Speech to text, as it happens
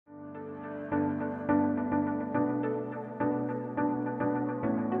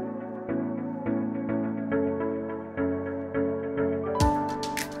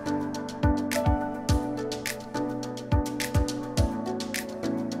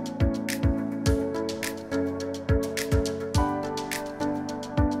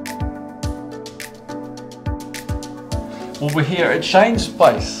Well, we're here at Shane's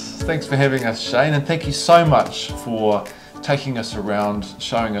place. Thanks for having us, Shane, and thank you so much for taking us around,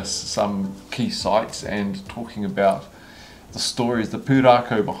 showing us some key sites and talking about the stories, the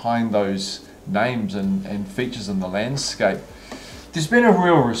pūrākau behind those names and features in the landscape. There's been a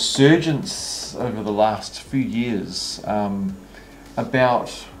real resurgence over the last few years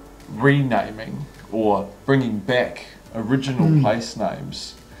about renaming or bringing back original place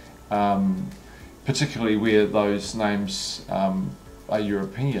names, particularly where those names are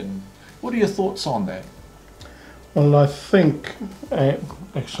European. What are your thoughts on that? Well, I think,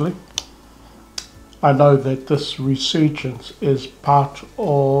 actually, I know that this resurgence is part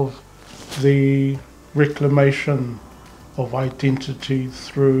of the reclamation of identity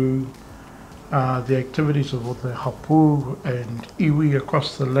through the activities of the hapu and iwi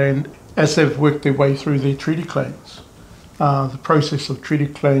across the land as they've worked their way through their treaty claims. The process of treaty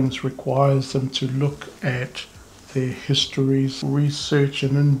claims requires them to look at their histories, research,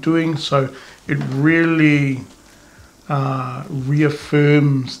 and in doing so, it really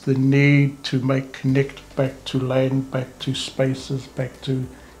reaffirms the need to connect back to land, back to spaces, back to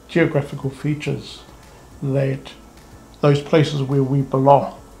geographical features, that those places where we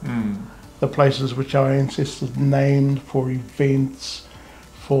belong, the places which our ancestors named for events,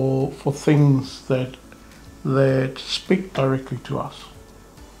 for things that speak directly to us.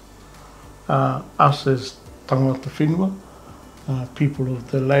 Us as tangata whenua, people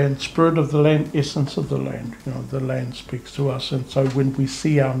of the land, spirit of the land, essence of the land. The land speaks to us, and so when we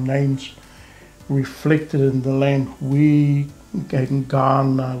see our names reflected in the land, we can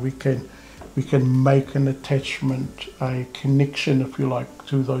garner, we can make an attachment, a connection, if you like,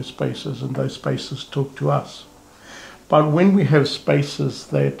 to those spaces, and those spaces talk to us. But when we have spaces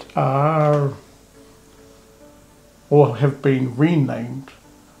that are or have been renamed,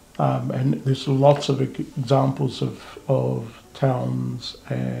 and there's lots of examples of towns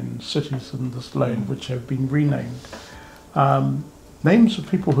and cities in this land which have been renamed, names of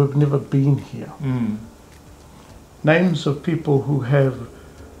people who have never been here, names of people who have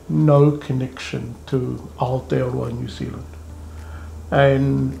no connection to Aotearoa, New Zealand.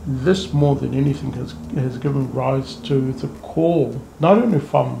 And this, more than anything, has given rise to the call, not only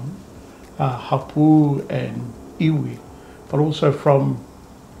from hapu and iwi, but also from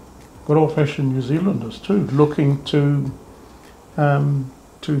good old-fashioned New Zealanders too, looking to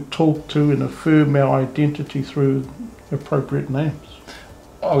talk to and affirm our identity through appropriate names.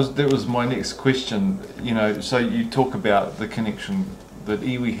 That was my next question. So you talk about the connection that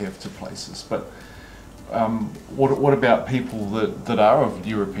iwi have to places, but what about people that are of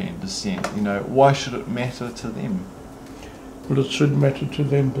European descent? Why should it matter to them? Well, it should matter to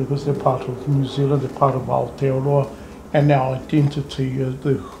them because they're part of New Zealand, they're part of Aotearoa, and our identity,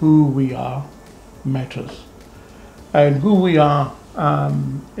 the who we are, matters. And who we are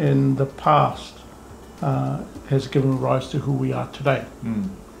in the past has given rise to who we are today.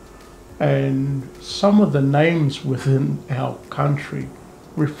 And some of the names within our country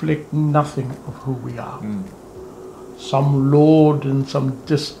reflect nothing of who we are. Some lord in some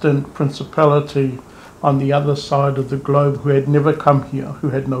distant principality on the other side of the globe who had never come here, who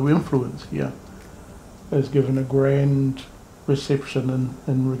had no influence here, has given a grand reception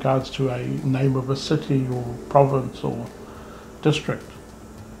in regards to a name of a city or province or district.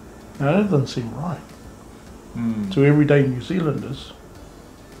 Now that doesn't seem right to everyday New Zealanders.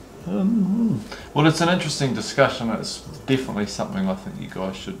 Well, it's an interesting discussion. It's definitely something I think you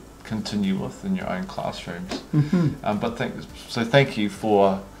guys should continue with in your own classrooms. But thank you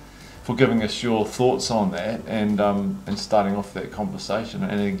for giving us your thoughts on that and starting off that conversation.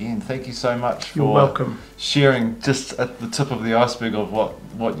 And again, thank you so much for sharing just at the tip of the iceberg of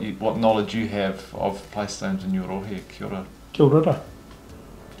what knowledge you have of place names in your rohe. Kia ora. Kia ora.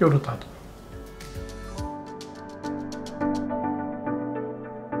 Kia ora tata.